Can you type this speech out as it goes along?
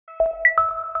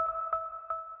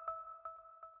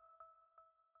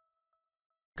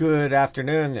Good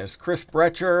afternoon. This is Chris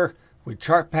Brecher with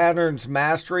Chart Patterns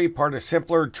Mastery, part of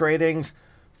Simpler Trading's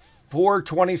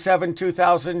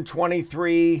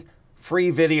 4/27/2023 free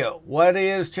video. What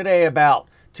is today about?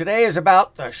 Today is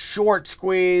about the short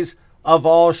squeeze of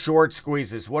all short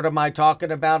squeezes. What am I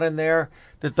talking about in there?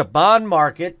 That the bond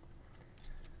market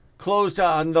closed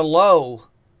on the low.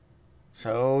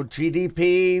 So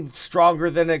GDP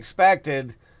stronger than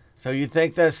expected. So you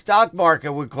think the stock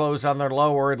market would close on the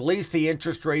low, or at least the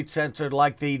interest rate sensitive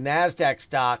like the NASDAQ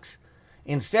stocks.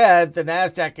 Instead, the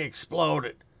NASDAQ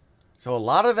exploded. So a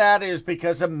lot of that is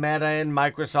because of Meta and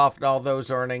Microsoft and all those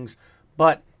earnings,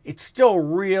 but it's still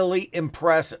really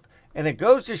impressive. And it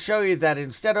goes to show you that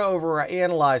instead of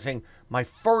overanalyzing, my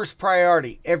first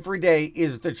priority every day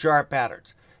is the chart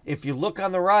patterns. If you look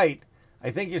on the right, I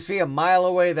think you see a mile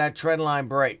away that trend line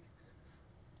break.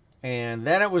 And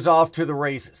then it was off to the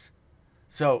races.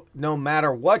 So no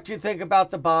matter what you think about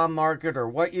the bond market or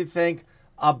what you think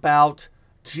about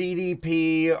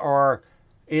GDP, or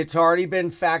it's already been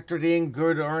factored in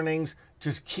good earnings,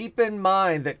 just keep in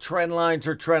mind that trend lines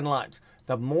are trend lines.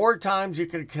 The more times you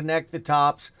can connect the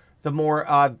tops, the more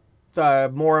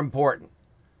important.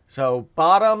 So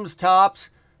bottoms, tops,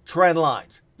 trend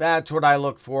lines. That's what I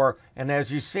look for. And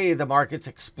as you see, the market's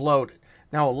exploded.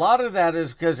 Now, a lot of that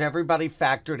is because everybody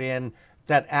factored in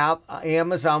that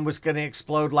Amazon was going to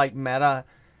explode like Meta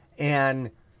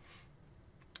and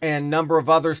a number of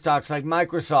other stocks like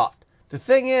Microsoft. The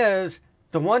thing is,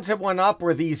 the ones that went up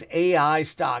were these AI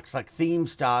stocks, like theme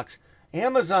stocks.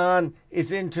 Amazon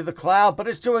is into the cloud, but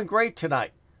it's doing great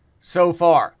tonight so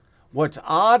far. What's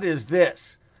odd is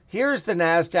this. Here's the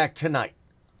NASDAQ tonight.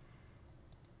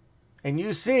 And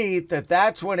you see that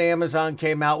that's when Amazon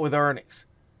came out with earnings.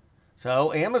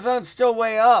 So Amazon's still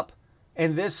way up,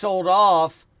 and this sold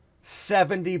off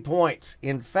 70 points.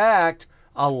 In fact,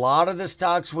 a lot of the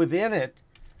stocks within it,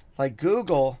 like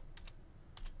Google,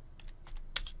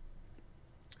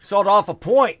 sold off a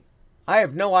point. I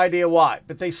have no idea why,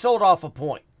 but they sold off a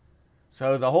point.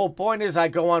 So the whole point is I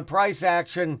go on price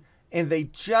action, and they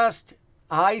just,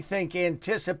 I think,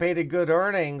 anticipated good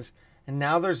earnings, and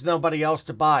now there's nobody else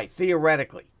to buy,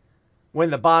 theoretically, when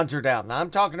the bonds are down. Now,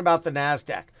 I'm talking about the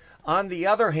NASDAQ. On the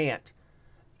other hand,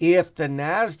 if the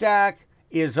NASDAQ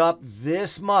is up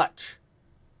this much,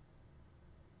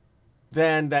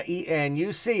 then and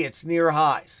you see it's near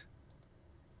highs.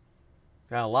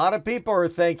 Now, a lot of people are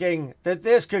thinking that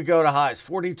this could go to highs,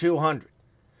 4,200.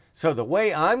 So the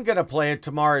way I'm going to play it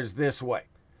tomorrow is this way.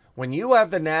 When you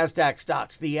have the NASDAQ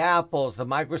stocks, the Apples, the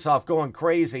Microsoft going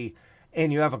crazy,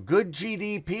 and you have a good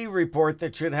GDP report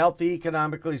that should help the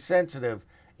economically sensitive,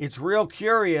 it's real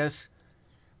curious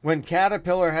when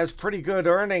Caterpillar has pretty good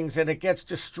earnings and it gets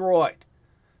destroyed.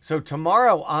 So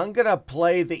tomorrow, I'm going to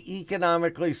play the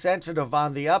economically sensitive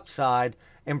on the upside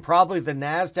and probably the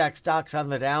NASDAQ stocks on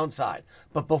the downside.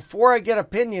 But before I get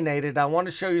opinionated, I want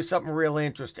to show you something really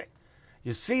interesting.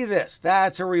 You see this?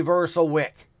 That's a reversal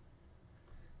wick.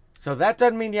 So that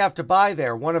doesn't mean you have to buy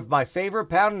there. One of my favorite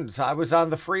patterns, I was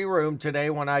on the free room today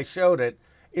when I showed it,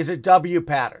 is a W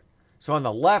pattern. So on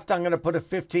the left, I'm going to put a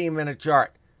 15-minute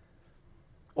chart.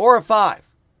 Or a 5,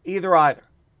 either.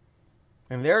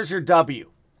 And there's your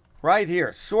W right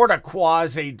here, sort of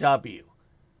quasi-W.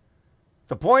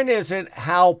 The point isn't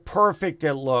how perfect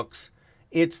it looks.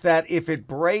 It's that if it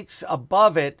breaks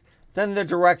above it, then the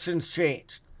direction's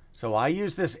changed. So I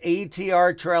use this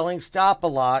ATR trailing stop a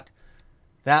lot,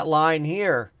 that line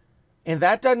here. And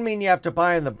that doesn't mean you have to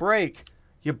buy on the break.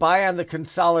 You buy on the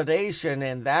consolidation,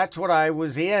 and that's what I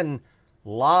was in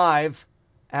live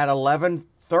at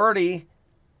 11:30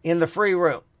 in the free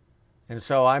room. And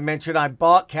so I mentioned I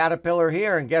bought Caterpillar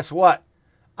here, and guess what?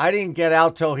 I didn't get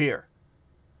out till here.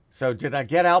 So did I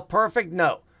get out perfect?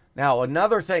 No. Now,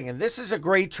 another thing, and this is a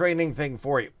great training thing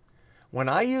for you. When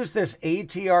I use this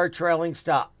ATR trailing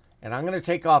stop, and I'm going to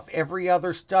take off every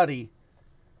other study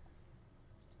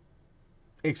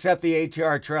except the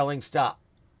ATR trailing stop.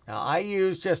 Now, I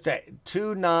use just a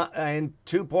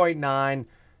 2.9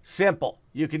 simple.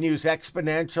 You can use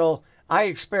exponential. I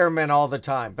experiment all the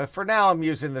time, but for now, I'm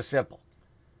using the simple.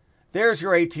 There's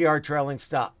your ATR trailing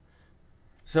stop.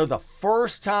 So the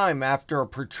first time after a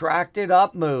protracted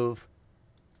up move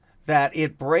that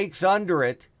it breaks under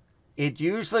it, it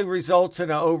usually results in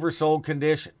an oversold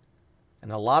condition. And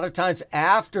a lot of times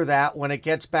after that, when it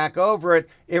gets back over it,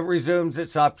 it resumes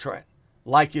its uptrend,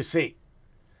 like you see.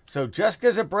 So just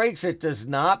because it breaks it does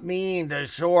not mean to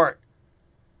short.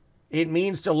 It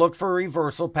means to look for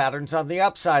reversal patterns on the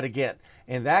upside again.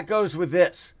 And that goes with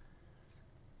this.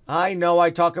 I know I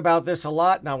talk about this a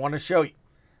lot, and I want to show you.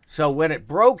 So when it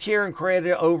broke here and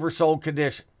created an oversold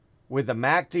condition with the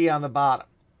MACD on the bottom,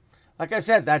 Like I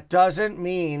said, that doesn't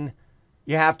mean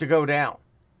you have to go down.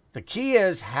 The key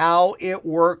is how it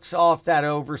works off that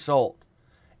oversold.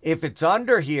 If it's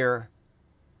under here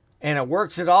and it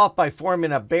works it off by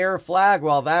forming a bear flag,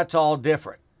 well, that's all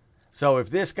different. So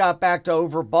if this got back to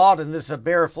overbought and this is a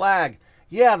bear flag,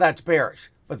 yeah, that's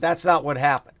bearish, but that's not what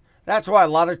happened. That's why a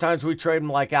lot of times we trade them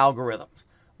like algorithms.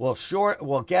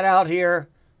 We'll get out here,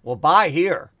 we'll buy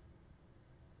here,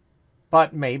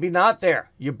 but maybe not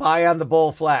there. You buy on the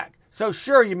bull flag. So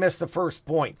sure, you missed the first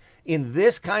point. In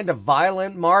this kind of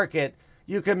violent market,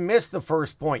 you can miss the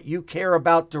first point. You care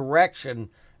about direction,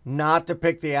 not to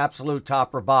pick the absolute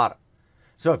top or bottom.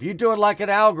 So if you do it like an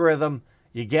algorithm,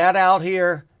 you get out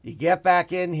here, you get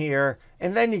back in here,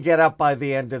 and then you get up by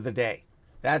the end of the day.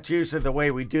 That's usually the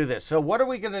way we do this. So what are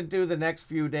we going to do the next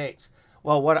few days?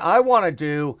 Well, what I want to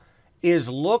do is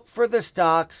look for the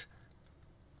stocks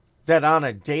that on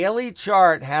a daily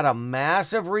chart had a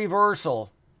massive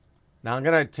reversal. Now I'm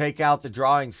going to take out the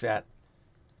drawing set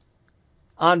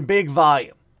on big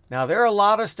volume. Now there are a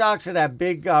lot of stocks that have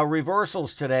big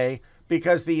reversals today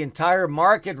because the entire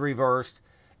market reversed,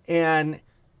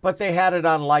 but they had it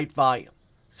on light volume.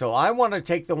 So I want to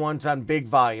take the ones on big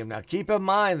volume. Now keep in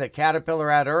mind that Caterpillar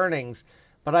had earnings,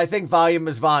 but I think volume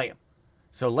is volume.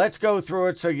 So let's go through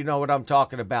it so you know what I'm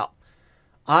talking about.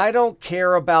 I don't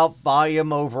care about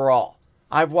volume overall.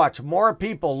 I've watched more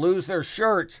people lose their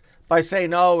shirts by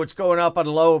saying, oh, it's going up on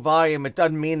low volume. It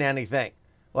doesn't mean anything.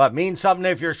 Well, it means something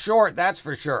if you're short, that's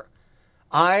for sure.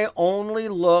 I only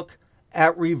look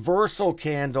at reversal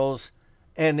candles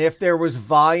and if there was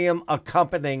volume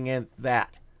accompanying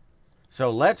that.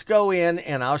 So let's go in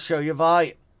and I'll show you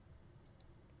volume.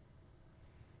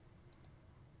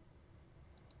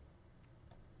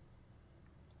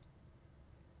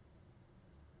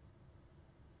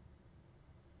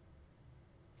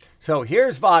 So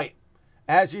here's volume.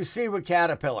 As you see with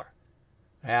Caterpillar.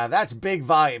 Yeah, that's big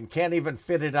volume. Can't even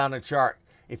fit it on a chart.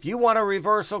 If you want a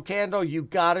reversal candle, you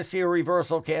got to see a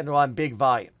reversal candle on big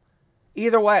volume.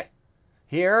 Either way,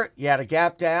 here you had a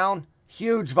gap down,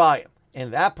 huge volume.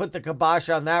 And that put the kibosh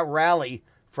on that rally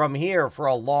from here for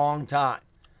a long time.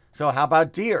 So how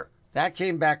about Deere? That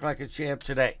came back like a champ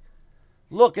today.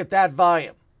 Look at that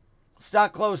volume.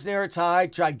 Stock closed near its high,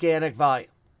 gigantic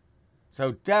volume.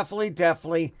 So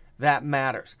definitely that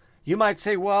matters. You might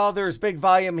say, well, there's big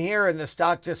volume here and the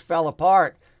stock just fell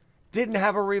apart. Didn't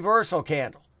have a reversal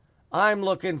candle. I'm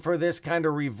looking for this kind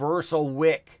of reversal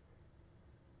wick.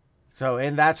 So,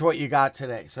 and that's what you got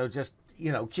today. So just,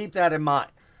 keep that in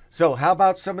mind. So how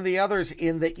about some of the others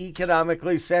in the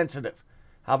economically sensitive?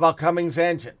 How about Cummins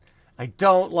engine? I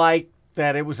don't like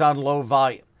that it was on low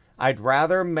volume. I'd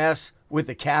rather mess with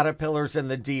the Caterpillars and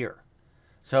the Deere.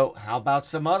 So how about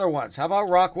some other ones? How about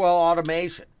Rockwell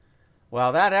Automation?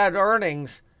 Well, that had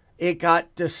earnings. It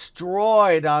got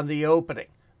destroyed on the opening.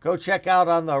 Go check out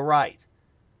on the right.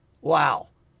 Wow.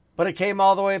 But it came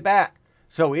all the way back.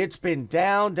 So it's been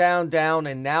down,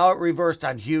 and now it reversed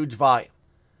on huge volume.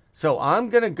 So I'm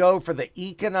going to go for the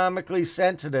economically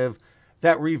sensitive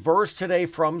that reversed today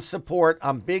from support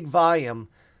on big volume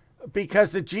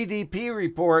because the GDP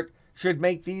report should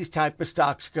make these type of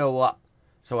stocks go up.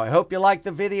 So I hope you like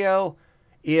the video.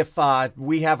 If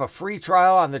we have a free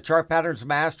trial on the Chart Patterns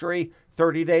Mastery,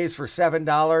 30 days for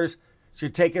 $7,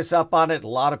 should take us up on it. A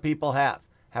lot of people have.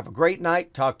 Have a great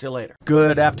night. Talk to you later.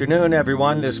 Good afternoon,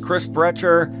 everyone. This is Chris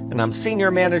Brecher, and I'm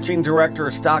Senior Managing Director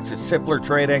of Stocks at Simpler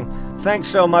Trading. Thanks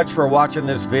so much for watching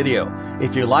this video.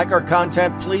 If you like our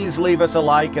content, please leave us a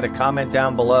like and a comment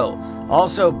down below.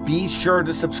 Also, be sure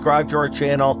to subscribe to our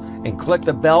channel and click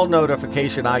the bell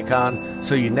notification icon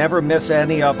so you never miss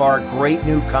any of our great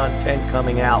new content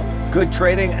coming out. Good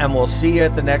trading, and we'll see you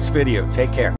at the next video. Take care.